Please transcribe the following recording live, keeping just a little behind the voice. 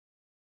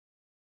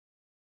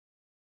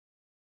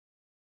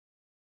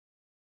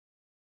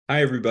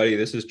Hi, everybody.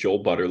 This is Joel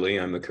Butterly.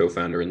 I'm the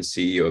co-founder and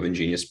CEO of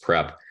InGenius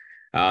Prep.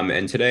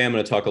 And today I'm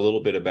going to talk a little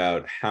bit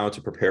about how to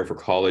prepare for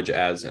college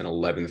as an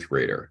 11th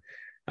grader.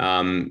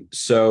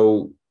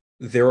 So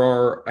there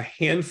are a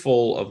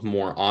handful of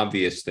more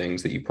obvious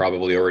things that you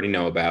probably already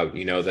know about.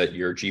 You know that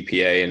your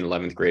GPA in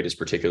 11th grade is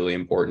particularly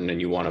important, and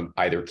you want to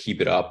either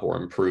keep it up or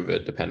improve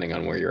it, depending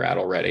on where you're at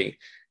already.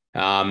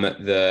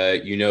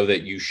 You know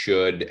that you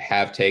should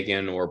have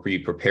taken or be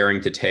preparing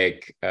to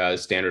take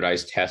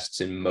standardized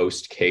tests in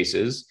most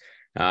cases.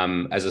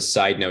 As a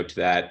side note to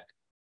that,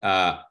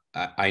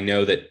 I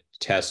know that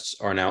tests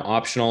are now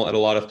optional at a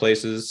lot of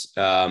places,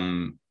 a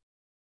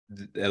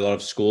lot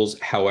of schools.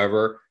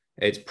 However,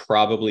 it's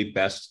probably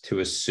best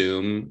to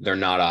assume they're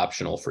not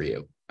optional for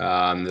you,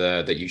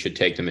 that you should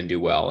take them and do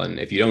well. And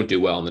if you don't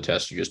do well in the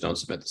test, you just don't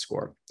submit the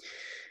score.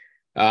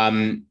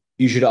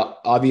 You should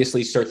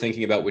obviously start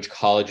thinking about which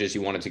colleges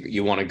you want to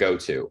go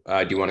to.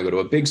 Do you want to go to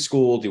a big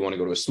school? Do you want to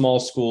go to a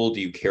small school?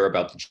 Do you care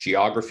about the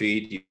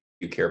geography? Do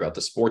you care about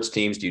the sports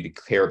teams? Do you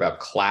care about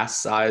class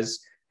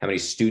size? How many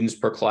students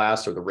per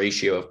class, or the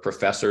ratio of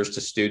professors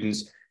to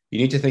students? You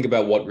need to think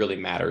about what really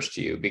matters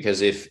to you,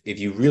 because if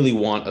you really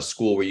want a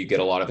school where you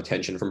get a lot of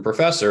attention from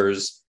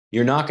professors,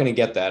 you're not going to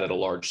get that at a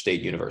large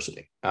state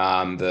university.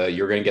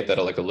 You're going to get that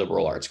at like a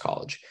liberal arts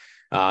college.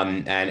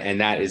 And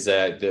that is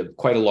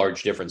quite a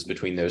large difference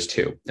between those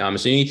two.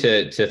 So you need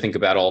to think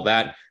about all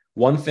that.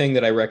 One thing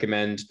that I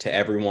recommend to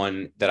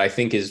everyone that I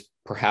think is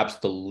perhaps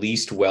the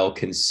least well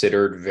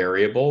considered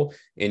variable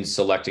in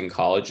selecting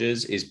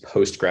colleges is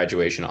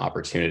post-graduation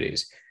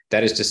opportunities.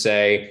 That is to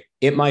say,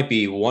 it might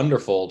be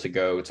wonderful to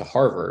go to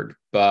Harvard,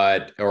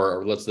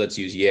 or let's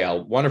use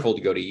Yale. Wonderful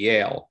to go to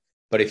Yale.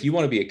 But if you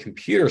want to be a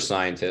computer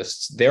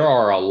scientist, there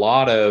are a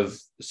lot of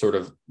sort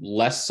of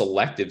less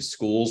selective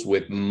schools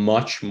with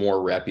much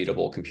more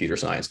reputable computer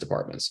science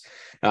departments.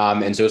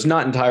 And so it's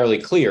not entirely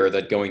clear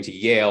that going to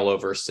Yale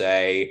over,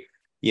 say,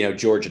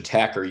 Georgia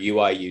Tech or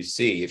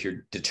UIUC, if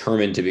you're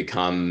determined to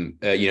become,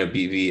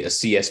 be a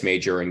CS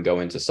major and go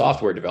into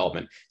software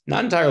development,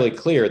 not entirely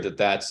clear that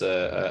that's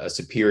a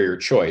superior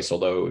choice,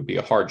 although it would be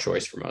a hard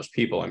choice for most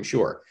people, I'm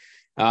sure.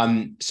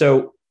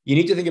 So you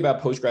need to think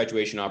about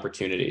post-graduation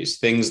opportunities,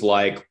 things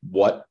like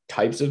what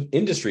types of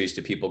industries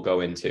do people go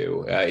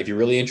into? If you're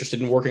really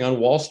interested in working on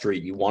Wall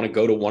Street, you want to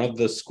go to one of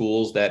the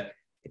schools that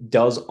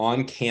does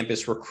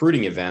on-campus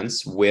recruiting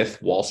events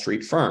with Wall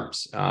Street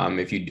firms.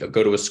 If you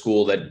go to a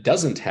school that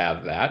doesn't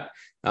have that,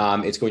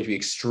 it's going to be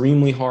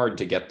extremely hard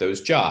to get those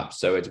jobs.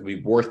 So it's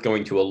be worth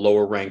going to a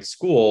lower-ranked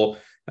school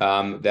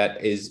that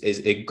is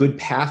a good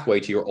pathway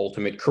to your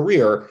ultimate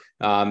career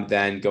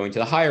than going to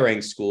the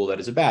higher-ranked school that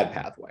is a bad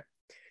pathway.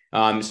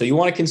 So you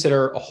want to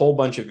consider a whole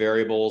bunch of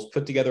variables,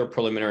 put together a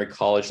preliminary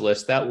college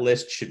list. That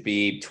list should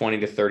be 20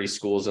 to 30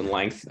 schools in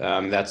length.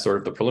 That's sort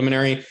of the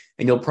preliminary,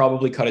 and you'll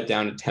probably cut it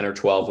down to 10 or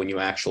 12 when you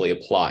actually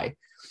apply.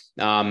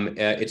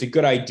 It's a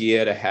good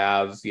idea to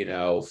have,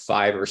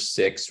 5 or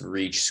 6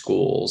 reach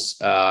schools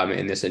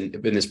in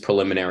this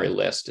preliminary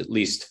list, at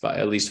least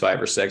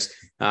 5 or 6.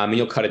 And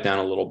you'll cut it down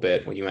a little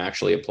bit when you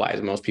actually apply.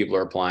 Most people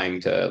are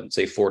applying to, let's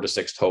say, 4 to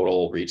 6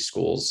 total reach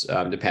schools,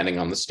 depending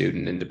on the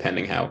student and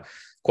depending how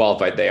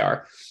qualified they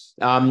are.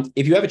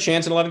 If you have a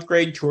chance in 11th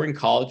grade, touring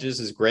colleges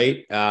is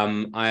great.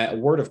 A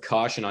word of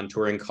caution on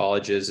touring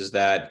colleges is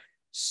that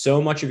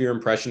so much of your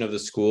impression of the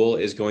school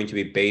is going to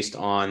be based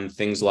on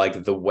things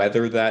like the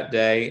weather that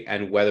day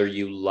and whether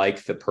you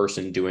like the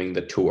person doing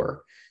the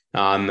tour.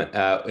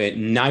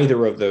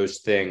 Neither of those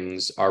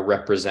things are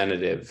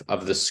representative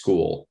of the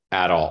school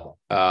at all.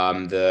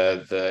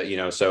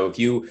 So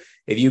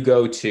if you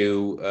go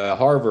to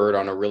Harvard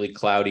on a really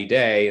cloudy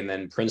day and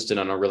then Princeton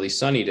on a really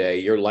sunny day,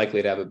 you're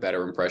likely to have a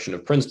better impression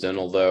of Princeton,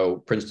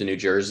 although Princeton, New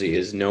Jersey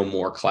is no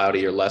more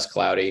cloudy or less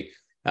cloudy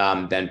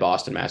than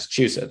Boston,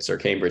 Massachusetts, or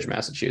Cambridge,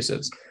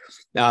 Massachusetts.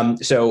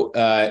 So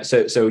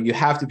you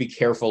have to be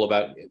careful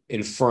about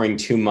inferring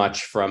too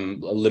much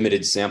from a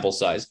limited sample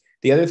size.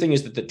 The other thing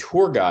is that the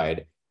tour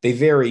guide, they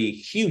vary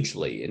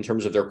hugely in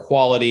terms of their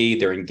quality,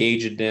 their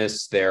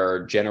engagedness,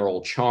 their general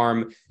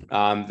charm.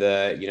 I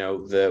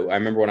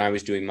remember when I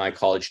was doing my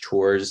college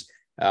tours,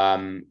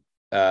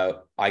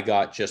 I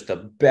got just the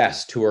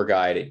best tour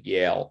guide at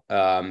Yale.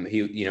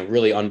 He,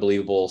 really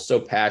unbelievable,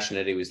 so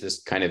passionate. He was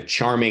this kind of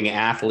charming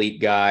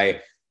athlete guy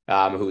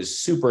who was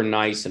super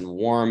nice and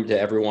warm to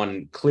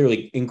everyone,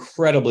 clearly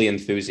incredibly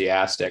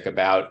enthusiastic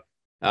about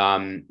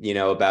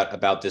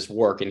this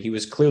work. And he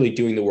was clearly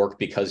doing the work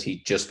because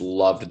he just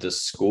loved the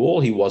school.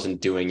 He wasn't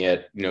doing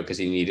it, because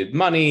he needed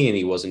money, and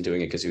he wasn't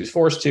doing it because he was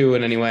forced to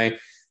in any way.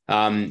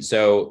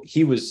 So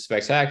he was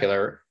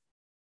spectacular.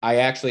 I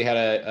actually had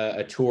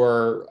a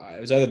tour. It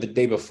was either the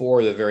day before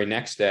or the very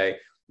next day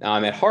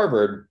at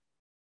Harvard.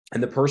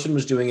 And the person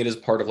was doing it as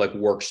part of like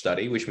work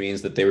study, which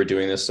means that they were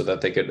doing this so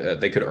that they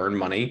could earn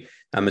money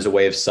as a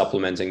way of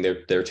supplementing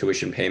their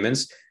tuition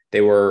payments. They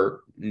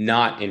were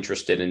not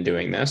interested in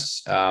doing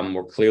this,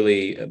 were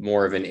clearly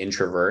more of an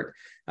introvert.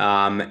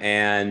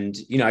 And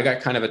I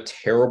got kind of a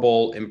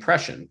terrible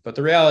impression. But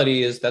the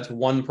reality is that's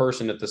one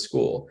person at the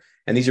school.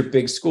 And these are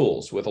big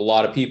schools with a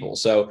lot of people.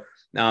 So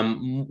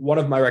One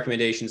of my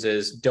recommendations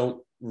is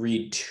don't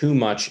read too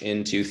much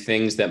into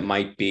things that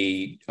might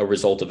be a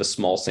result of a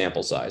small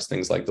sample size,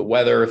 things like the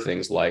weather,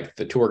 things like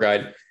the tour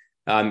guide.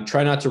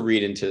 Try not to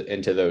read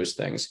into those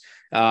things.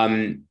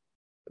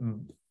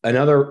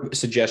 Another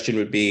suggestion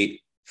would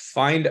be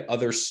find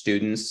other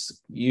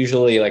students,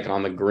 usually like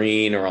on the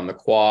green or on the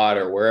quad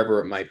or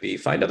wherever it might be.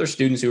 Find other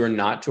students who are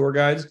not tour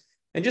guides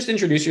and just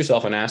introduce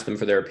yourself and ask them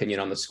for their opinion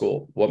on the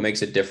school. What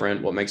makes it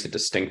different? What makes it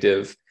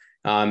distinctive?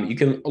 You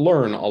can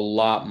learn a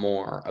lot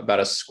more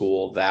about a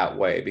school that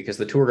way because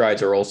the tour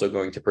guides are also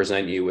going to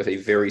present you with a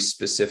very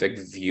specific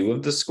view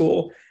of the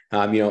school.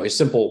 A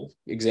simple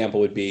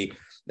example would be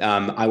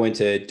I went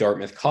to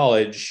Dartmouth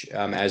College,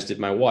 as did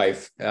my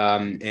wife.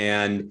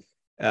 Dartmouth,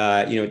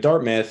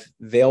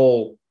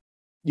 they'll,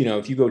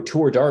 if you go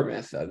tour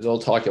Dartmouth, they'll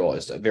talk to you,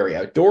 it's very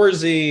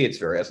outdoorsy, it's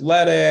very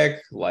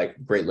athletic, like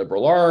great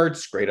liberal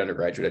arts, great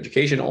undergraduate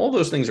education. All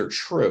those things are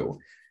true.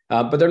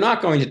 But they're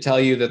not going to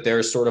tell you that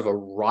there's sort of a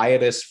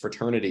riotous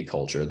fraternity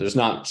culture. There's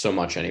not so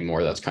much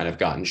anymore. That's kind of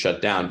gotten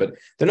shut down. But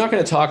they're not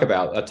going to talk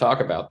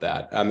about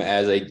that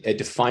as a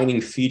defining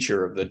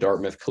feature of the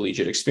Dartmouth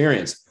collegiate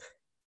experience.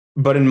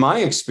 But in my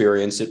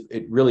experience,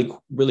 it really,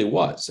 really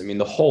was. I mean,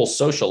 the whole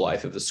social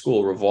life of the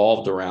school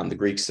revolved around the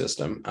Greek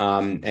system.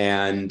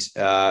 And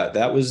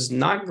that was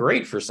not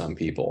great for some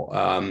people.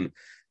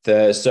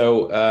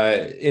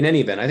 In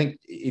any event, I think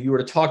if you were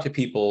to talk to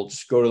people,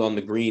 just go on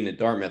the green at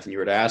Dartmouth and you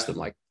were to ask them,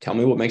 like, tell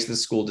me what makes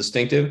this school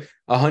distinctive,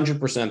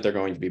 100% they're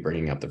going to be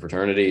bringing up the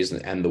fraternities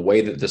and the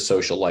way that the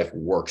social life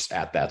works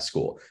at that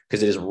school,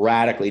 because it is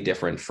radically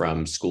different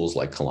from schools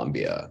like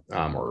Columbia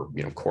or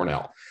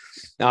Cornell.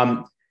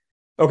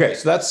 Okay,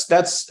 so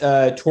that's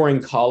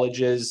touring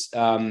colleges.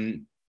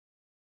 The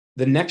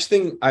next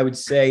thing I would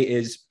say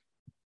is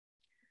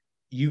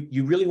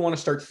you really want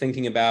to start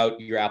thinking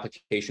about your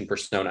application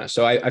persona.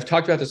 So I've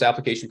talked about this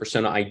application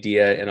persona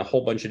idea in a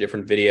whole bunch of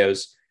different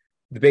videos.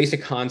 The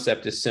basic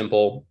concept is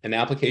simple. An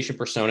application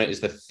persona is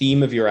the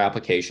theme of your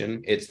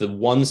application. It's the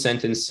one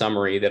sentence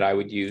summary that I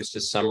would use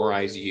to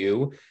summarize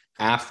you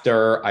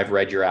after I've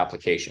read your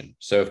application.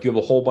 So if you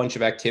have a whole bunch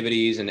of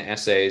activities and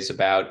essays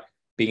about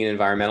being an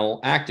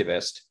environmental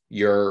activist,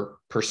 your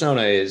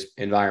persona is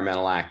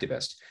environmental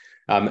activist.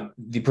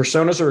 The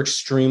personas are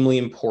extremely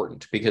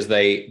important because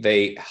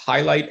they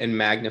highlight and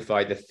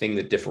magnify the thing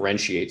that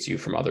differentiates you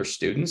from other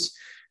students.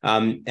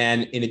 And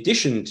in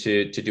addition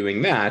to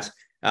doing that,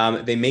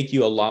 they make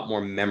you a lot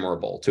more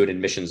memorable to an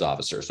admissions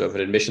officer. So if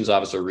an admissions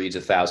officer reads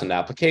 1,000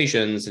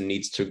 applications and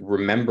needs to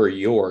remember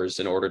yours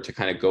in order to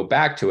kind of go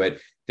back to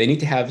it, they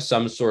need to have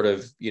some sort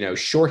of,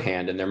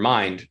 shorthand in their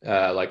mind,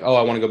 like, oh,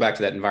 I want to go back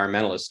to that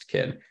environmentalist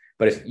kid.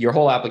 But if your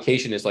whole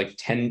application is like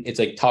 10, it's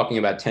like talking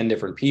about 10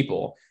 different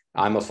people.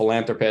 I'm a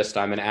philanthropist,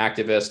 I'm an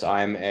activist,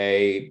 I'm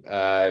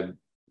an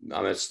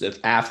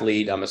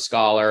athlete, I'm a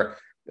scholar,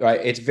 right?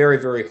 It's very,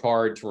 very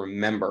hard to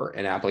remember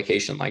an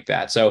application like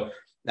that. So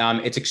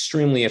it's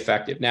extremely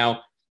effective.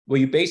 Now, what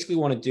you basically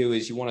want to do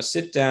is you want to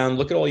sit down,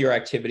 look at all your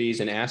activities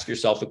and ask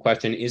yourself the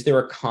question, is there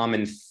a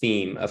common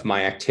theme of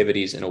my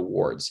activities and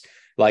awards?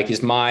 Like,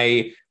 is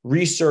my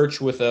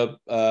research with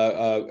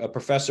a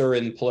professor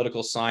in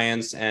political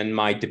science and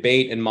my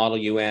debate and Model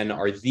UN,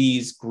 are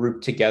these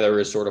grouped together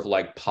as sort of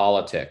like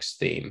politics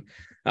theme?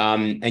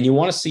 And you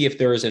want to see if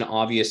there is an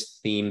obvious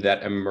theme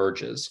that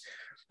emerges.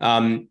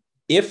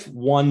 If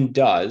one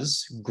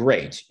does,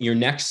 great. Your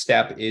next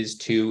step is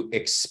to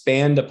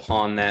expand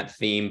upon that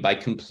theme by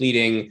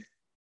completing,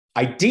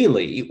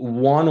 ideally,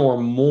 one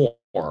or more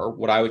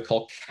what I would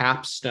call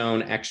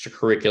capstone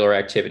extracurricular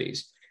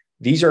activities.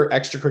 These are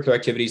extracurricular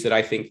activities that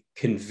I think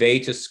convey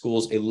to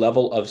schools a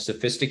level of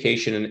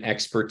sophistication and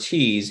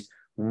expertise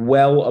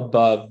well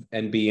above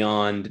and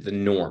beyond the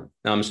norm.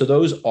 So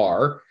those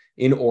are,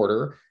 in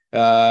order,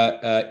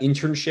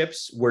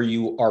 internships where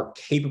you are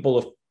capable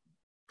of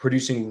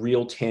producing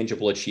real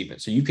tangible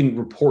achievement. So you can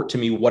report to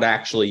me what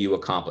actually you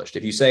accomplished.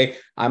 If you say,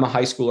 I'm a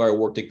high schooler, I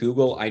worked at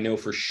Google, I know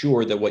for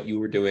sure that what you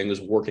were doing was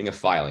working a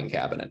filing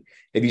cabinet.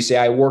 If you say,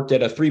 I worked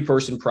at a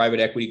 3-person private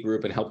equity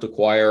group and helped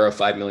acquire a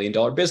 $5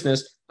 million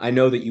business, I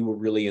know that you were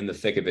really in the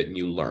thick of it and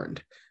you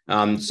learned.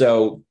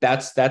 So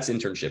that's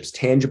internships.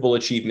 Tangible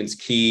achievements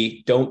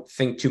key. Don't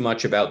think too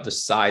much about the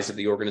size of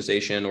the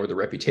organization or the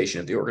reputation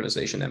of the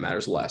organization. That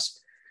matters less.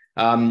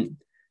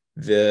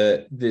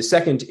 The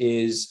second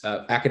is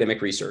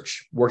academic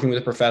research, working with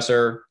a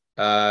professor,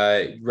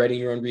 writing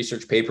your own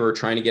research paper,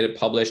 trying to get it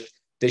published.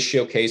 This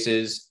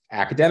showcases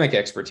academic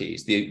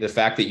expertise, the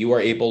fact that you are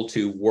able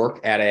to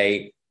work at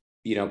a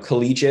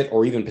collegiate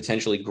or even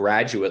potentially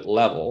graduate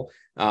level.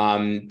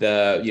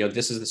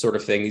 This is the sort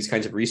of thing, these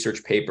kinds of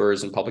research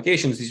papers and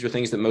publications, these are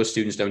things that most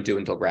students don't do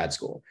until grad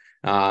school,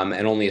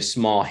 and only a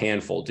small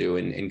handful do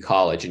in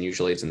college, and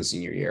usually it's in the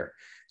senior year.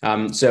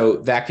 So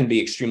that can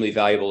be extremely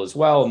valuable as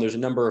well. And there's a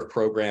number of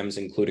programs,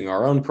 including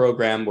our own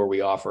program, where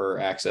we offer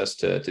access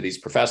to these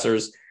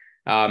professors.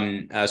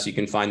 So you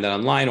can find that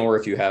online, or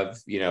if you have,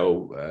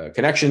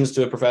 connections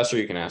to a professor,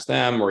 you can ask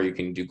them, or you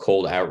can do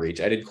cold outreach.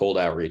 I did cold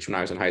outreach when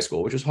I was in high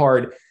school, which was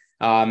hard.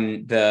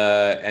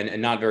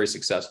 And not very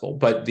successful,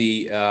 but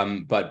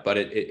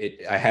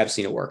I have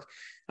seen it work.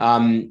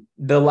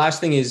 The last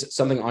thing is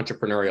something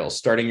entrepreneurial,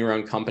 starting your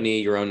own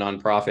company, your own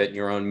nonprofit,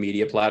 your own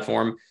media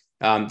platform.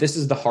 This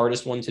is the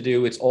hardest one to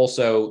do. It's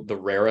also the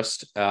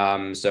rarest.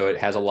 So it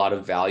has a lot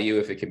of value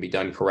if it can be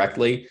done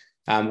correctly.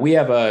 We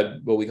have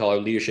what we call our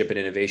Leadership and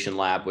Innovation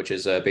Lab, which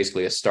is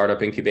basically a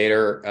startup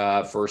incubator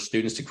for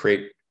students to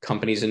create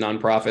companies and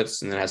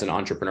nonprofits, and then has an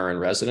entrepreneur in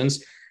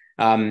residence.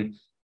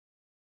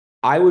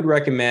 I would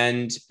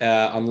recommend,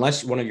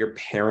 unless one of your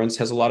parents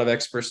has a lot of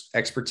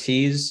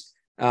expertise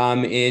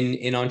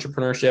in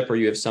entrepreneurship, or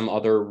you have some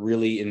other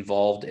really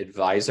involved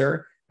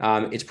advisor,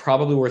 it's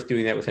probably worth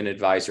doing that with an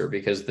advisor,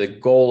 because the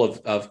goal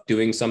of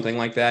doing something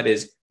like that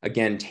is,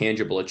 again,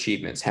 tangible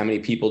achievements. How many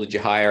people did you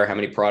hire? How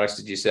many products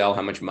did you sell?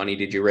 How much money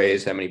did you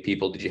raise? How many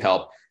people did you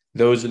help?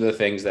 Those are the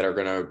things that are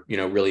going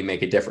to, really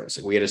make a difference.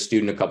 We had a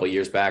student a couple of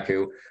years back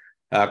who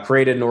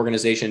created an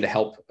organization to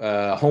help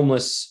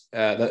homeless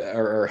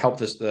or help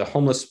the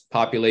homeless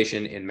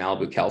population in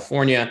Malibu,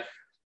 California.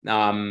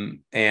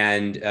 And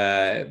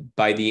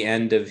by the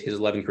end of his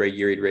 11th grade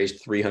year, he'd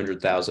raised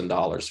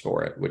 $300,000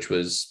 for it, which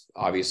was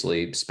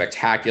obviously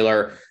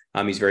spectacular.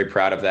 He's very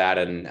proud of that.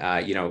 And,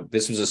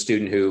 this was a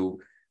student who,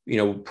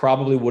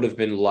 probably would have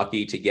been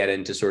lucky to get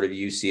into sort of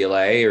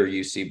UCLA or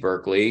UC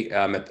Berkeley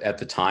at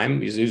the time.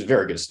 He was a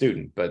very good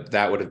student, but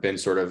that would have been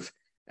sort of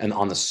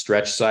on the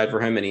stretch side for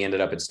him. And he ended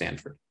up at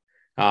Stanford.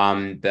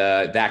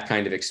 That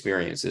kind of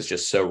experience is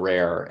just so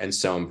rare and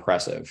so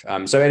impressive.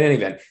 So in any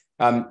event,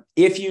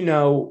 if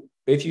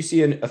you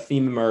see a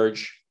theme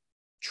emerge,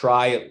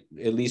 try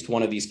at least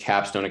one of these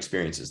capstone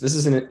experiences. This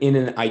is in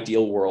an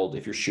ideal world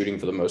if you're shooting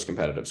for the most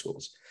competitive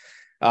schools.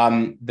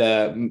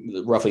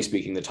 Roughly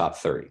speaking, the top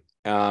 30,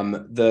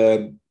 or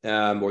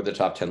the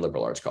top 10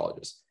 liberal arts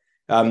colleges.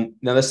 Now,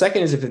 the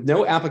second is, if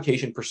no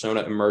application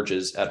persona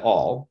emerges at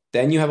all,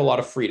 then you have a lot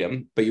of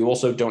freedom, but you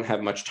also don't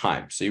have much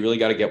time. So you really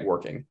got to get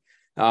working.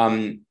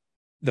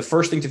 The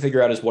first thing to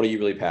figure out is, what are you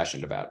really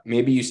passionate about?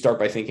 Maybe you start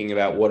by thinking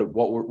about what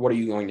are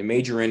you going to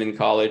major in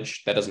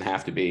college? That doesn't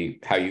have to be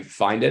how you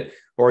find it.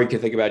 Or you can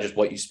think about just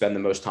what you spend the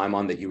most time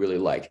on that you really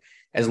like.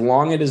 As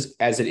long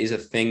as it is a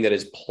thing that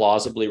is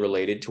plausibly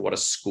related to what a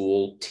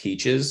school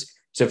teaches.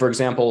 So for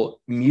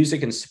example,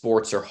 music and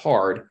sports are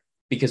hard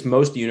because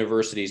most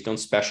universities don't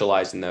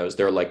specialize in those.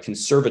 They're like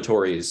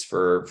conservatories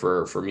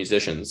for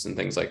musicians and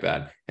things like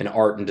that, and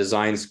art and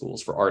design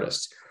schools for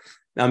artists.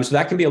 So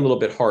that can be a little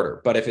bit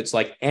harder. But if it's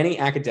like any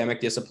academic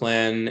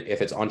discipline,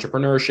 if it's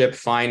entrepreneurship,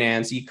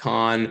 finance,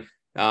 econ,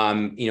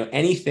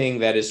 anything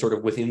that is sort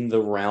of within the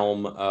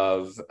realm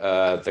of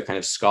the kind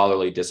of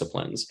scholarly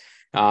disciplines,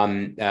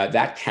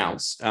 that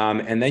counts.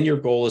 And then your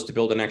goal is to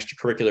build an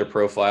extracurricular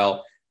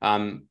profile,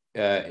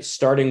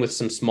 starting with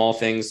some small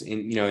things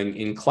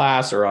in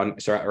class or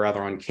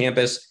on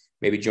campus,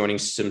 maybe joining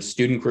some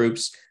student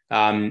groups.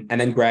 And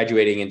then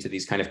graduating into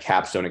these kind of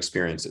capstone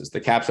experiences.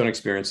 The capstone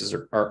experiences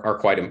are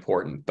quite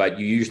important, but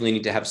you usually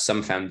need to have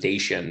some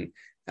foundation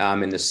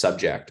in the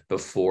subject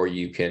before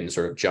you can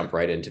sort of jump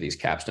right into these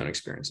capstone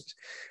experiences.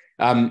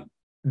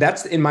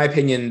 That's, in my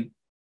opinion,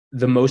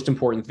 the most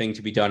important thing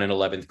to be done in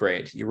 11th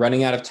grade. You're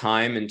running out of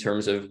time in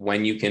terms of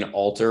when you can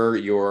alter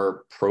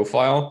your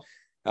profile.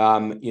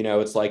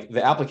 It's like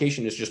the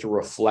application is just a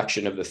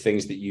reflection of the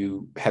things that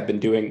you have been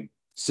doing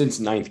since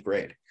 9th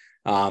grade.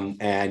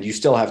 And you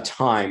still have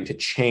time to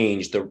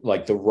change the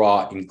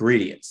raw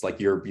ingredients. Like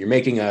you're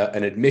making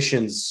an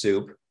admissions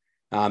soup,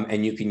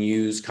 and you can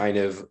use kind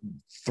of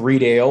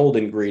 3-day-old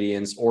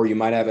ingredients, or you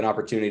might have an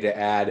opportunity to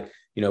add,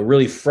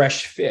 really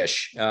fresh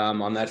fish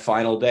on that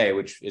final day,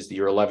 which is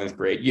your 11th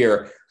grade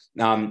year.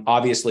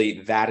 Obviously,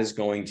 that is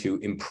going to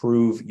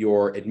improve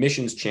your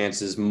admissions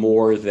chances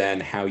more than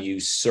how you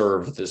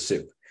serve the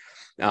soup.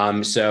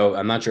 So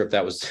I'm not sure if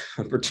that was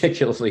a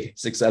particularly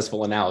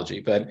successful analogy,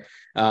 but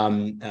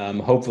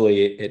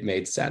hopefully it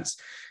made sense.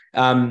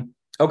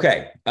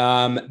 Okay,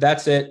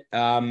 that's it.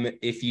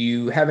 If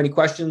you have any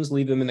questions,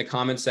 leave them in the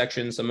comments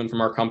section. Someone from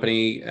our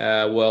company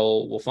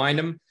will find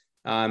them.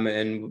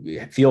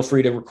 And feel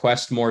free to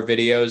request more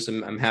videos.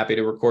 I'm happy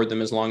to record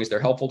them as long as they're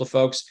helpful to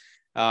folks.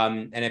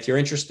 And if you're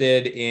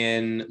interested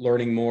in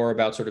learning more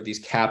about sort of these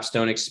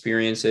capstone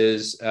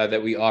experiences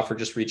that we offer,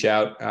 just reach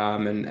out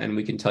and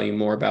we can tell you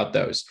more about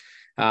those.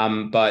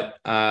 But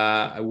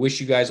I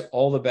wish you guys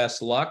all the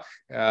best luck.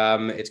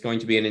 It's going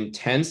to be an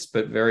intense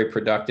but very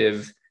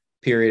productive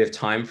period of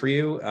time for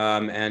you,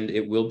 and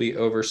it will be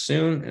over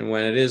soon. And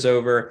when it is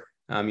over,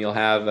 you'll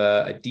have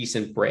a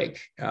decent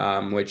break,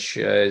 which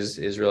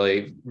is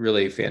really,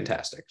 really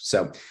fantastic.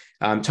 So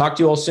talk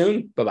to you all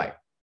soon. Bye-bye.